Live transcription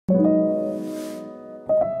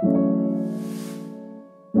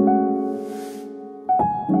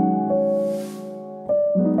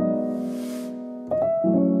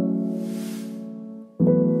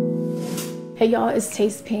Hey y'all, it's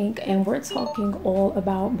tastePINK and we're talking all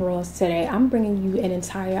about bras today. I'm bringing you an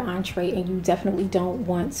entire entree and you definitely don't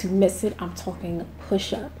want to miss it. I'm talking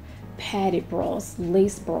push-up, padded bras,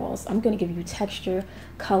 lace bras. I'm going to give you texture,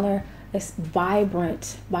 color, this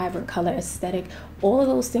vibrant color aesthetic, all of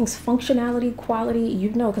those things, functionality, quality, you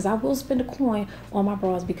know, because I will spend a coin on my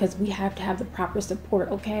bras because we have to have the proper support.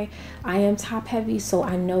 Okay, I am top heavy, so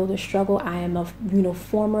I know the struggle. I am a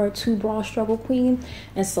former 2-bra struggle queen,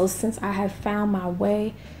 and so since I have found my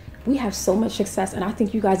way, we have so much success, and I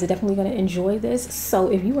think you guys are definitely going to enjoy this.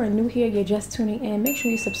 So if you are new here, you're just tuning in, make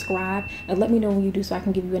sure you subscribe and let me know when you do so I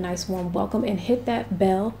can give you a nice warm welcome, and hit that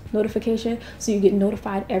bell notification so you get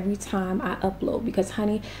notified every time I upload, because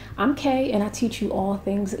honey, I'm Kay and I teach you all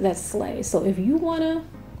things that slay. So if you want to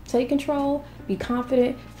take control, be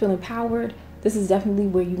confident, feel empowered, this is definitely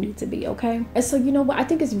where you need to be, okay? And so, you know what, I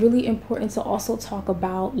think it's really important to also talk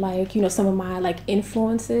about, like, you know, some of my like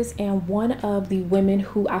influences. And one of the women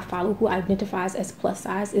who I follow who identifies as plus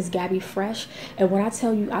size is Gabi Fresh. And when I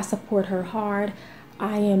tell you I support her hard,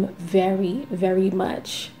 I am very, very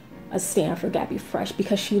much a stan for Gabi Fresh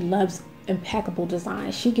because she loves impeccable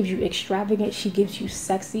design. She gives you extravagant, she gives you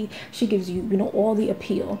sexy, she gives you, you know, all the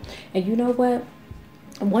appeal. And you know what?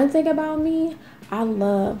 One thing about me, I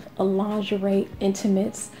love a lingerie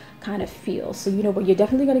intimates kind of feel. So you know what, you're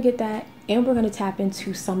definitely going to get that, and we're going to tap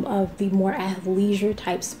into some of the more athleisure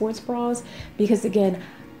type sports bras, because again,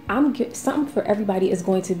 something for everybody is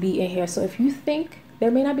going to be in here. So if you think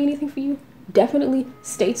there may not be anything for you, definitely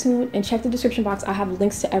stay tuned and check the description box. I have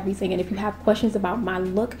links to everything, and if you have questions about my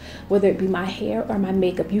look, whether it be my hair or my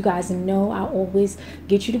makeup, you guys know I always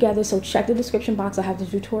get you together. So check the description box. I have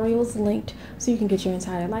the tutorials linked so you can get your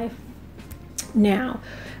entire life. Now,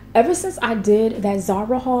 ever since I did that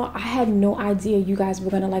Zara haul, I had no idea you guys were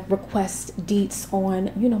gonna like request deets on,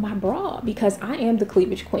 you know, my bra, because I am the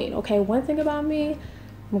cleavage queen. Okay, one thing about me,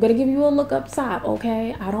 I'm gonna give you a look up top.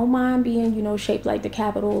 Okay, I don't mind being, you know, shaped like the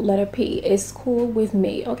capital letter P. It's cool with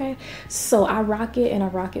me. Okay, so I rock it, and I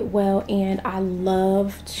rock it well, and I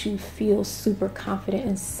love to feel super confident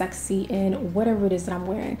and sexy in whatever it is that I'm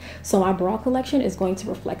wearing. So my bra collection is going to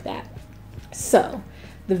reflect that. So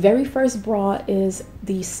the very first bra is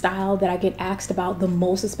the style that I get asked about the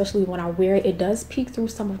most, especially when I wear it. It does peek through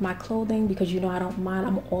some of my clothing because, you know, I don't mind.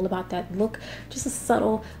 I'm all about that look. Just a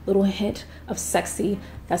subtle little hint of sexy.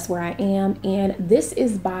 That's where I am. And this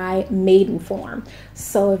is by Maidenform.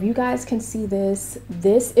 So if you guys can see this,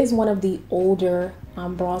 this is one of the older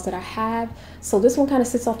bras that I have. So this one kind of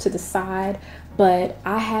sits off to the side, but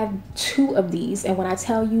I have 2 of these, and when I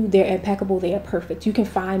tell you they're impeccable, they are perfect. You can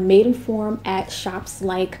find Maidenform at shops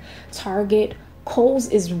like Target. Kohl's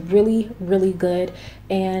is really, really good,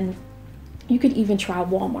 and you could even try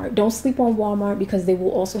Walmart. Don't sleep on Walmart because they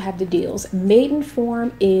will also have the deals.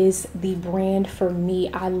 Maidenform is the brand for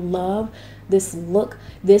me. I love this look.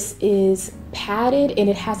 This is padded and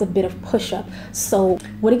it has a bit of push-up. So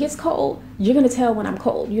when it gets cold, you're gonna tell when I'm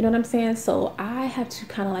cold. You know what I'm saying? So I have to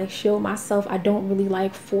kind of like shield myself. I don't really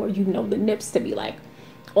like for, you know, the nips to be like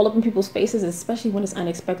all up in people's faces, especially when it's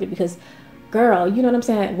unexpected, because girl, you know what I'm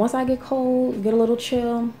saying? Once I get cold, get a little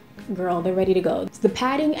chill, girl, they're ready to go. The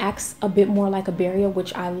padding acts a bit more like a barrier,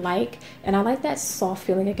 which I like, and I like that soft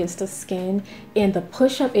feeling against the skin. And the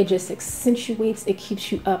push-up, it just accentuates, it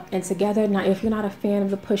keeps you up and together. Now, if you're not a fan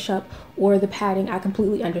of the push-up or the padding, I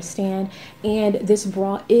completely understand. And this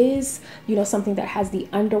bra is, you know, something that has the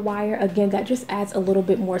underwire. Again, that just adds a little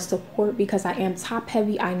bit more support because I am top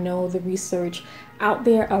heavy. I know the research out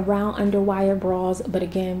there around underwire bras, but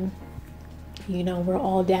again, you know, we're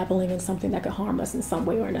all dabbling in something that could harm us in some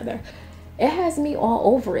way or another. It has me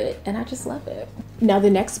all over it, and I just love it. Now,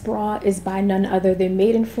 the next bra is by none other than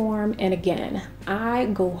Maidenform, and again, I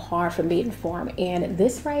go hard for Maidenform. And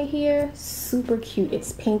this right here, super cute.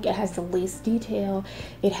 It's pink. It has the lace detail.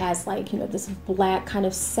 It has, like, you know, this black kind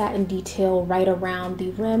of satin detail right around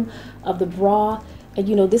the rim of the bra, and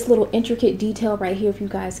you know, this little intricate detail right here, if you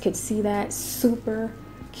guys could see that, super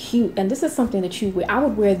cute. And this is something that you wear. I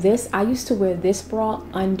would wear this. I used to wear this bra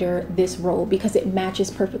under this robe because it matches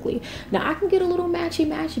perfectly. Now I can get a little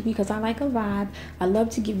matchy because I like a vibe. I love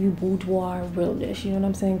to give you boudoir realness, you know what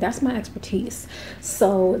I'm saying? That's my expertise.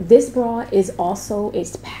 So this bra is also,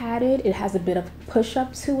 it's padded, it has a bit of push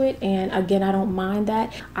up to it, and again, I don't mind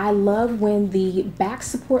that. I love when the back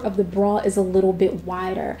support of the bra is a little bit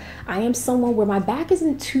wider. I am someone where my back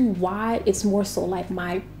isn't too wide, it's more so like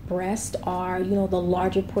my breasts are, you know, the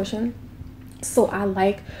larger portion. So I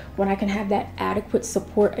like when I can have that adequate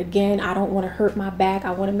support. Again, I don't want to hurt my back.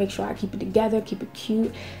 I want to make sure I keep it together, keep it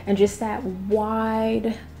cute, and just that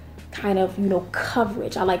wide kind of, you know,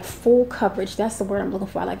 coverage. I like full coverage. That's the word I'm looking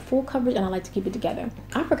for. I like full coverage, and I like to keep it together.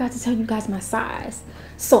 I forgot to tell you guys my size.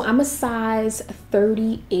 So I'm a size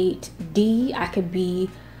 38D. I could be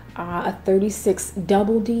a 36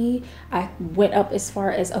 double D. I went up as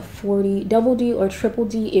far as a 40 double D or triple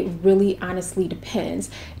D. It really honestly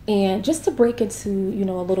depends. And just to break into, you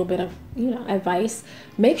know, a little bit of, you know, advice,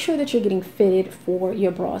 make sure that you're getting fitted for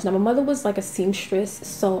your bras. Now, my mother was like a seamstress,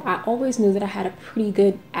 so I always knew that I had a pretty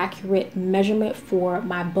good accurate measurement for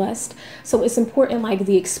my bust. So it's important, like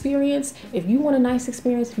the experience. If you want a nice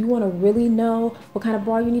experience, if you want to really know what kind of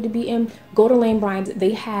bra you need to be in, go to Lane Bryant's.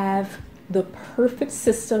 They have the perfect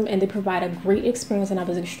system and they provide a great experience, and I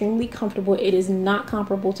was extremely comfortable. It is not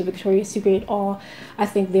comparable to Victoria's Secret at all. I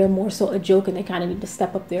think they're more so a joke and they kind of need to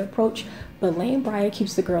step up their approach, but Lane Bryant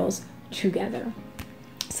keeps the girls together.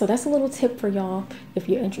 So that's a little tip for y'all if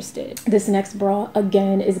you're interested. This next bra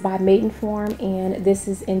again is by Maidenform, and this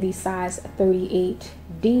is in the size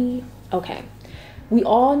 38D. Okay, we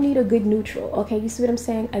all need a good neutral. Okay, you see what I'm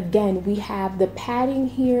saying? Again, we have the padding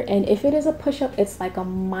here, and if it is a push-up, it's like a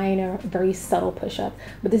minor, very subtle push-up,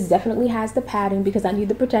 but this definitely has the padding because I need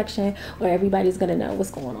the protection, or everybody's gonna know what's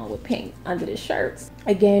going on with pink under the shirts.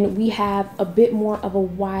 Again, we have a bit more of a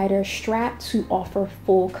wider strap to offer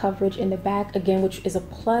full coverage in the back, again, which is a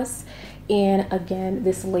plus. And again,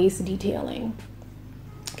 this lace detailing.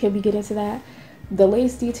 Can we get into that? The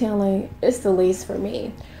lace detailing, it's the lace for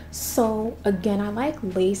me. So again, I like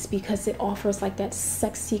lace because it offers like that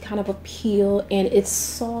sexy kind of appeal, and it's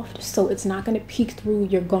soft, so it's not going to peek through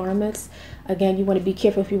your garments. Again, you want to be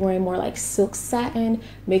careful if you're wearing more like silk satin.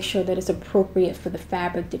 Make sure that it's appropriate for the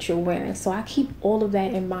fabric that you're wearing. So I keep all of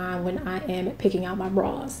that in mind when I am picking out my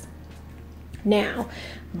bras. Now,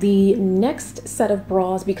 the next set of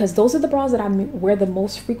bras, because those are the bras that I wear the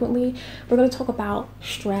most frequently, we're going to talk about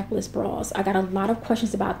strapless bras. I got a lot of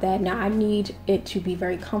questions about that. Now, I need it to be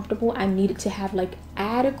very comfortable. I need it to have like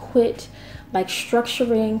adequate like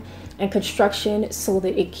structuring and construction so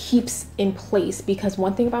that it keeps in place, because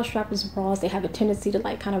one thing about strapless bras, they have a tendency to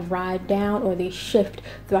like kind of ride down, or they shift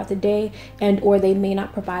throughout the day, and or they may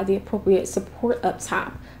not provide the appropriate support up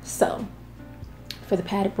top. So for the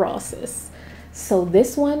padded bras, sis. So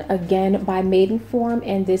this one again by Maidenform,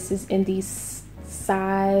 and this is in the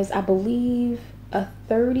size, I believe, a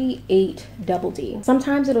 38 double D.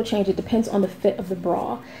 Sometimes it'll change, it depends on the fit of the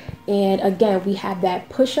bra. And again, we have that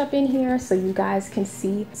push up in here so you guys can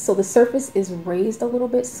see. So the surface is raised a little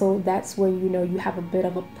bit, so that's where, you know, you have a bit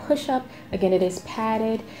of a push up. Again, it is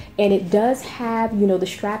padded, and it does have, you know, the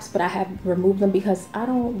straps, but I have removed them because I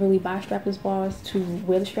don't really buy strapless bras to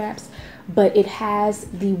wear the straps. But it has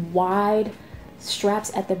the wide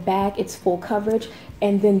straps at the back, it's full coverage.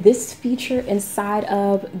 And then this feature inside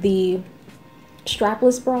of the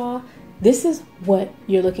strapless bra, this is what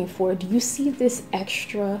you're looking for. Do you see this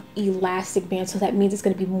extra elastic band? So that means it's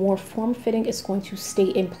going to be more form-fitting. It's going to stay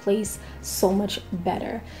in place so much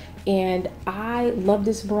better. And I love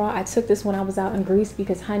this bra. I took this when I was out in Greece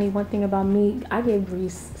because, honey, one thing about me, I gave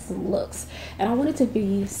Greece some looks, and I wanted to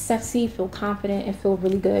be sexy, feel confident, and feel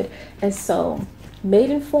really good. And so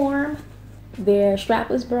Maidenform, their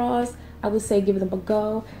strapless bras, I would say give them a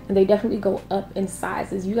go, and they definitely go up in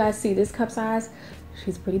sizes. You guys see this cup size?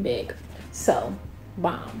 She's pretty big. So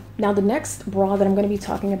bomb. Now the next bra that I'm going to be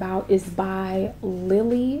talking about is by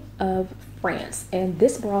Lily of France, and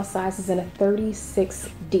this bra size is in a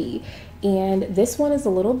 36D. And this one is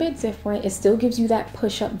a little bit different. It still gives you that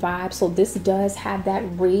push-up vibe. So this does have that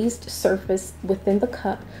raised surface within the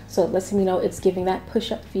cup, so it lets me know it's giving that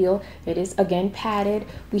push-up feel. It is again padded.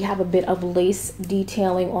 We have a bit of lace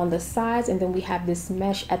detailing on the sides, and then we have this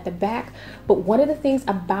mesh at the back. But one of the things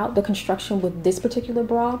about the construction with this particular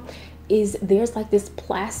bra is there's like this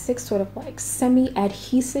plastic sort of like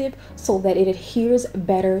semi-adhesive so that it adheres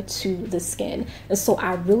better to the skin. And so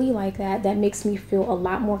I really like that. That makes me feel a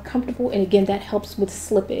lot more comfortable, and again, that helps with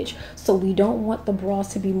slippage. So we don't want the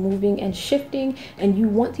bras to be moving and shifting, and you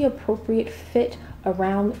want the appropriate fit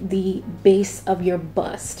around the base of your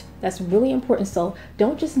bust. That's really important. So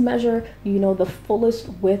don't just measure, you know, the fullest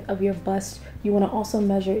width of your bust. You want to also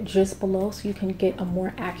measure just below so you can get a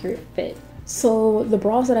more accurate fit. So the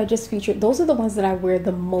bras that I just featured, those are the ones that I wear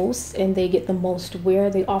the most, and they get the most wear.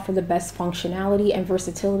 They offer the best functionality and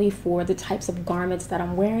versatility for the types of garments that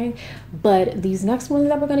I'm wearing. But these next ones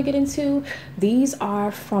that we're going to get into, these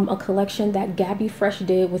are from a collection that Gabi Fresh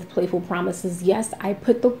did with Playful Promises. Yes, I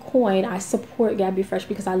put the coin. I support Gabi Fresh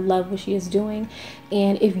because I love what she is doing.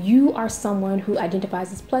 And if you are someone who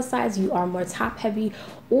identifies as plus size, you are more top heavy,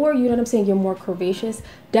 or you know what I'm saying, you're more curvaceous,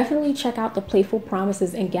 definitely check out the Playful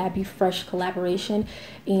Promises and Gabi Fresh collaboration.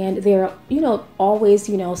 And they're, you know, always,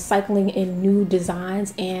 you know, cycling in new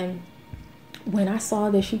designs. And when I saw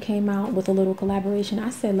that she came out with a little collaboration, I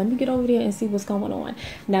said, let me get over there and see what's going on.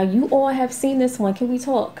 Now, you all have seen this one. Can we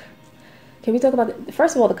talk? Can we talk about,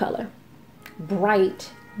 first of all, the color?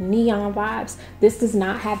 Bright neon vibes. This does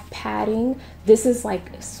not have padding. This is like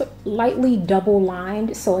lightly double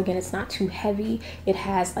lined, so again, it's not too heavy. It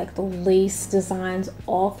has like the lace designs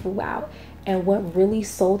all throughout. And what really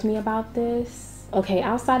sold me about this, okay,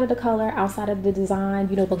 outside of the color, outside of the design,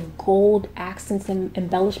 you know, the gold accents and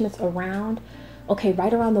embellishments around, okay,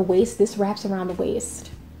 right around the waist, this wraps around the waist.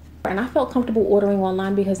 And I felt comfortable ordering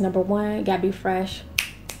online because number one, Gabi Fresh,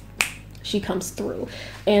 she comes through.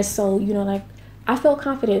 And so, you know, like, I felt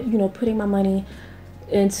confident, you know, putting my money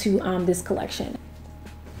into this collection.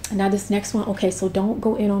 Now this next one, okay, so don't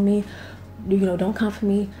go in on me, you know, don't come for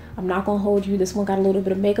me. I'm not gonna hold you. This one got a little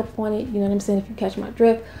bit of makeup on it, you know what I'm saying, if you catch my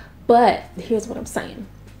drift. But here's what I'm saying.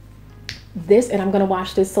 This, and I'm gonna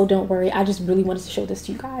wash this, so don't worry. I just really wanted to show this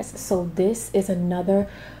to you guys. So this is another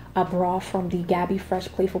bra from the Gabi Fresh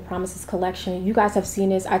Playful Promises collection. You guys have seen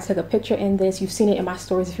this. I took a picture in this. You've seen it in my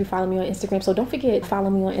stories if you follow me on Instagram. So don't forget, follow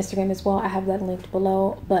me on Instagram as well. I have that linked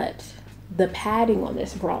below. But the padding on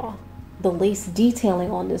this bra, the lace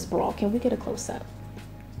detailing on this bra, can we get a close-up?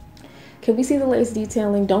 Can we see the lace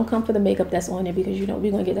detailing? Don't come for the makeup that's on it because, you know,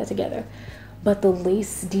 we're gonna get that together. But the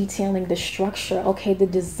lace detailing, the structure, okay, the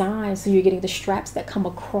design, so you're getting the straps that come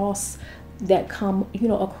across, you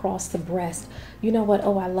know, across the breast. You know what?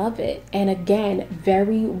 Oh, I love it. And again,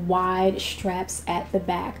 very wide straps at the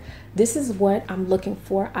back. This is what I'm looking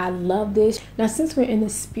for. I love this. Now, since we're in the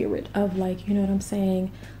spirit of, like, you know what I'm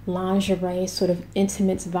saying, lingerie, sort of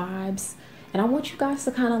intimate vibes, and I want you guys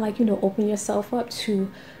to kind of, like, you know, open yourself up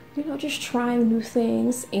to, you know, just trying new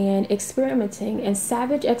things and experimenting. And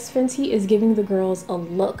Savage X Fenty is giving the girls a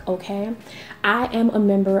look, okay? I am a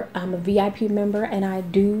member, I'm a VIP member, and I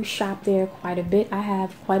do shop there quite a bit. I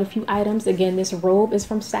have quite a few items. Again, this robe is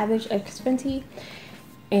from Savage X Fenty.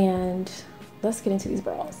 And let's get into these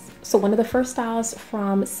bras. So one of the first styles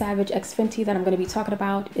from Savage X Fenty that I'm going to be talking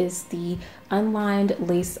about is the unlined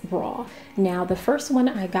lace bra. Now, the first one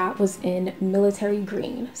I got was in military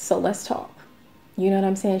green. So let's talk. You know what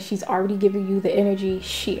I'm saying? She's already giving you the energy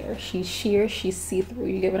sheer. She's sheer, she's see-through.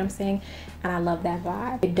 You get what I'm saying? And I love that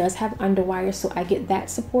vibe. It does have underwire, so I get that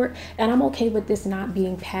support. And I'm okay with this not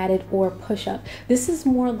being padded or push-up. This is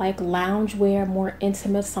more like loungewear, more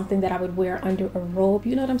intimate, something that I would wear under a robe.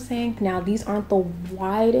 You know what I'm saying? Now, these aren't the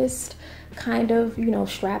widest kind of, you know,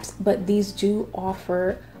 straps, but these do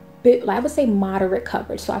offer I would say moderate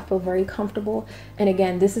coverage, so I feel very comfortable. And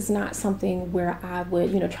again, this is not something where I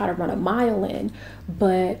would, you know, try to run a mile in,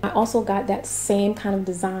 but I also got that same kind of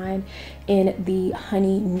design in the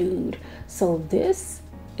honey nude. So this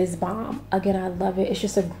is bomb. Again, I love it. It's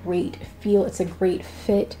just a great feel. It's a great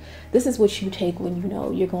fit. This is what you take when, you know,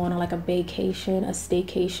 you're going on like a vacation, a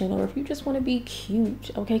staycation, or if you just want to be cute,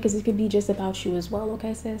 okay? Because it could be just about you as well,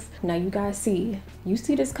 okay, sis? Now, you guys see, you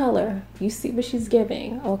see this color, you see what she's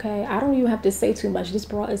giving, okay? I don't even have to say too much. This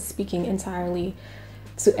bra is speaking entirely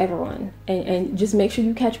to everyone, and just make sure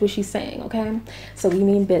you catch what she's saying, okay? So we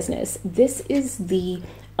mean business. This is the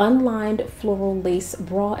unlined floral lace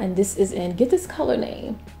bra, and this is in, get this color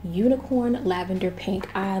name, unicorn lavender pink.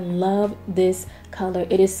 I love this color.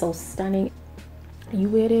 It is so stunning. You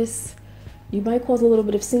wear this, you might cause a little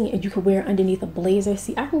bit of scene, and you can wear it underneath a blazer.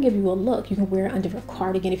 See, I can give you a look. You can wear it under a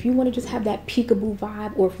cardigan if you want to just have that peekaboo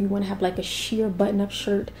vibe, or if you want to have like a sheer button-up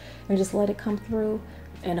shirt and just let it come through,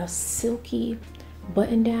 and a silky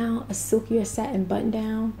button down, a silky or satin button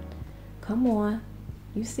down. Come on,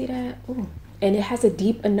 you see that? Ooh. And it has a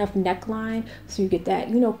deep enough neckline, so you get that,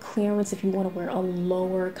 you know, clearance if you want to wear a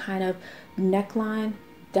lower kind of neckline.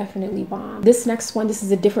 Definitely bomb. This next one, this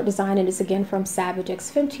is a different design, and it's again from Savage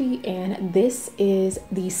X Fenty, and this is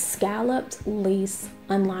the scalloped lace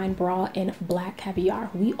unlined bra in black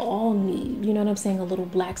caviar. We all need, you know what I'm saying, a little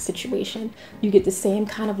black situation. You get the same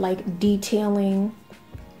kind of like detailing.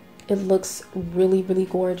 It looks really, really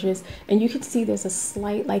gorgeous. And you can see there's a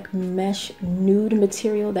slight like mesh nude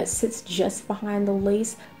material that sits just behind the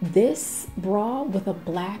lace. This bra with a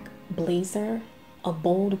black blazer, a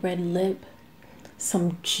bold red lip,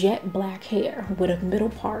 some jet black hair with a middle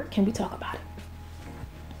part. Can we talk about it?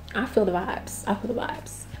 I feel the vibes. I feel the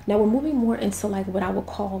vibes. Now we're moving more into like what I would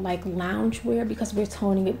call like loungewear, because we're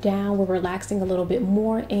toning it down, we're relaxing a little bit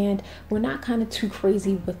more, and we're not kind of too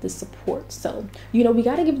crazy with the support. So, you know, we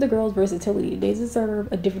got to give the girls versatility. They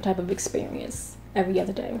deserve a different type of experience. every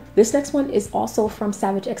other day. This next one is also from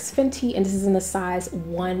Savage X Fenty, and this is in the size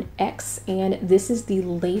 1X, and this is the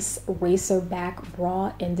lace racer back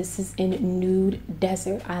bra, and this is in nude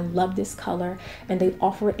desert. I love this color, and they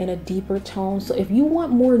offer it in a deeper tone. So if you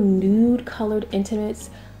want more nude colored intimates,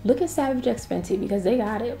 look at Savage X Fenty because they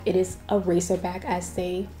got it. It is a racer back as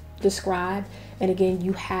they describe, and again,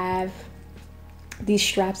 you have these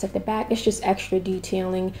straps at the back. It's just extra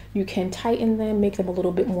detailing. You can tighten them, make them a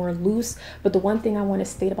little bit more loose, but the one thing I want to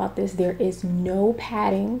state about this, there is no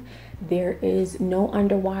padding, there is no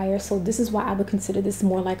underwire. So this is why I would consider this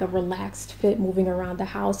more like a relaxed fit, moving around the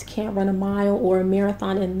house. Can't run a mile or a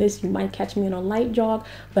marathon in this. You might catch me in a light jog,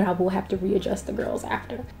 but I will have to readjust the girls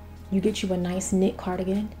after. You get you a nice knit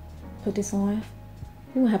cardigan, put this on,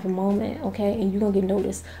 you're gonna have a moment, okay? And you're gonna get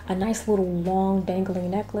noticed. A nice little long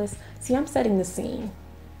dangling necklace. See, I'm setting the scene.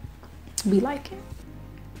 We like it.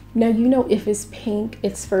 Now, you know, if it's pink,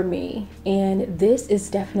 it's for me. And this is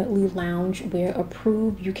definitely loungewear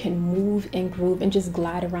approved. You can move and groove and just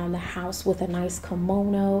glide around the house with a nice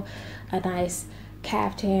kimono, a nice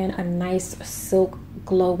caftan, a nice silk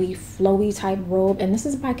glowy flowy type robe. And this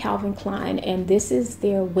is by Calvin Klein, and this is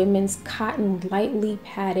their women's cotton lightly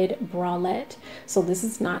padded bralette. So this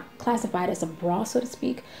is not classified as a bra, so to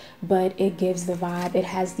speak, but it gives the vibe. It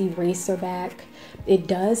has the racer back. It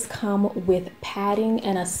does come with padding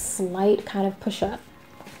and a slight kind of push up.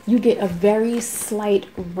 You get a very slight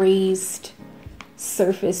raised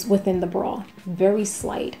surface within the bra, very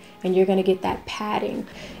slight, and you're going to get that padding.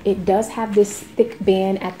 It does have this thick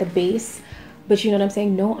band at the base, but you know what I'm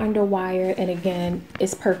saying, no underwire, and again,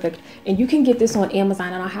 it's perfect. And you can get this on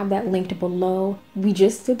Amazon, and I'll have that linked below. We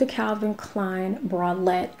just did the Calvin Klein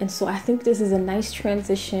bralette, and so I think this is a nice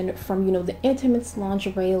transition from, you know, the intimates,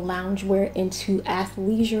 lingerie, loungewear into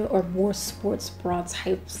athleisure or more sports bra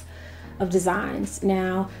types of designs.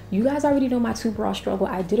 Now, you guys already know my 2 bra struggle.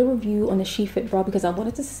 I did a review on the SheFit bra because I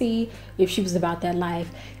wanted to see if she was about that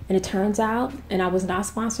life, and it turns out, and I was not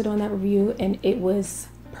sponsored on that review, and it was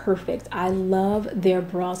perfect. I love their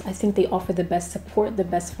bras. I think they offer the best support, the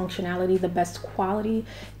best functionality, the best quality,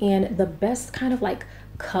 and the best kind of like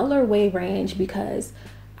colorway range, because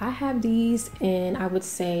I have these in, I would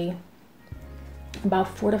say,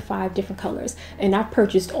 about 4 to 5 different colors, and I've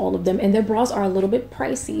purchased all of them, and their bras are a little bit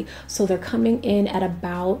pricey, so they're coming in at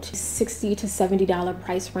about $60 to $70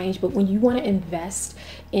 price range. But when you want to invest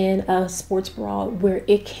in a sports bra where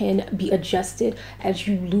it can be adjusted as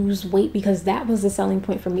you lose weight, because that was the selling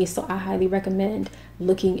point for me, so I highly recommend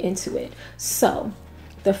looking into it. So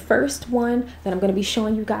the first one that I'm going to be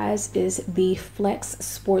showing you guys is the Flex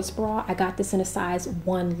Sports Bra. I got this in a size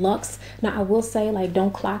 1 Luxe. Now, I will say, like,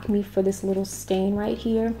 don't clock me for this little stain right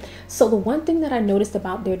here. So the one thing that I noticed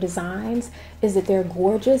about their designs is that they're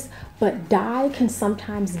gorgeous, but dye can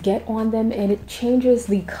sometimes get on them and it changes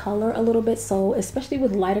the color a little bit. So especially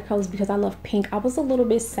with lighter colors, because I love pink, I was a little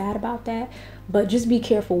bit sad about that. But just be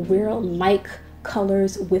careful. Wear like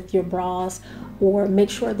colors with your bras, or make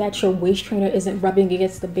sure that your waist trainer isn't rubbing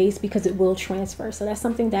against the base, because it will transfer. So that's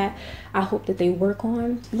something that I hope that they work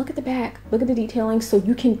on. Look at the back, look at the detailing. So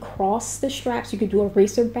you can cross the straps, you could do a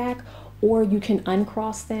racer back, or you can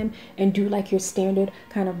uncross them and do like your standard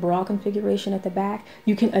kind of bra configuration at the back.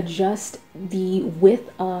 You can adjust the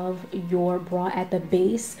width of your bra at the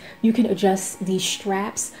base. You can adjust the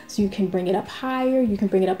straps, so you can bring it up higher, you can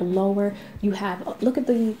bring it up lower. You have, look at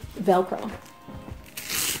the Velcro.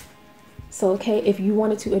 So, okay, if you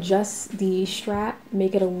wanted to adjust the strap,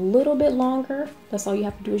 make it a little bit longer, that's all you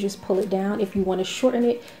have to do is just pull it down. If you want to shorten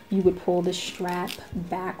it, you would pull the strap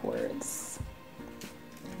backwards.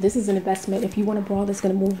 This is an investment if you want a bra that's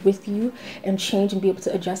going to move with you and change and be able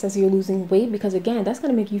to adjust as you're losing weight, because again, that's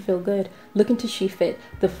going to make you feel good. Look into SheFit.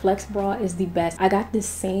 The Flex bra is the best. I got this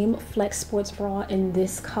same Flex sports bra in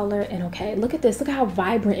this color, and okay, look at this. Look at how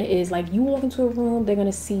vibrant it is. Like, you walk into a room, they're going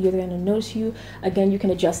to see you, they're going to notice you. Again, you can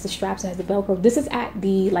adjust the straps. It has the Velcro. This is at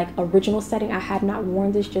the like original setting. I have not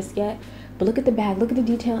worn this just yet, but look at the back. Look at the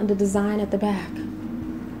detail and the design at the back.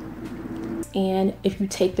 And if you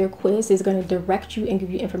take their quiz, it's going to direct you and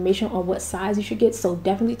give you information on what size you should get. So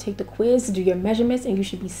definitely take the quiz, do your measurements, and you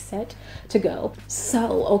should be set to go.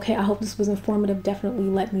 So, okay, I hope this was informative. Definitely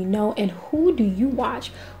let me know. And who do you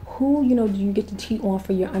watch? Who, you know, do you get to tee on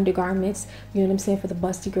for your undergarments? You know what I'm saying? For the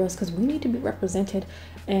busty girls, because we need to be represented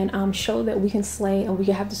and show that we can slay, and we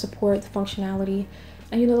can have the support, the functionality,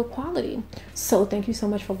 and, you know, the quality. So thank you so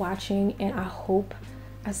much for watching, and I hope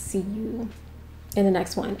I see you in the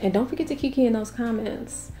next one. And don't forget to kiki in those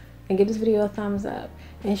comments and give this video a thumbs up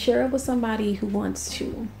and share it with somebody who wants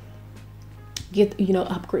to get, you know,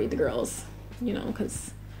 upgrade the girls, you know,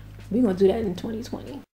 because we're gonna do that in 2020.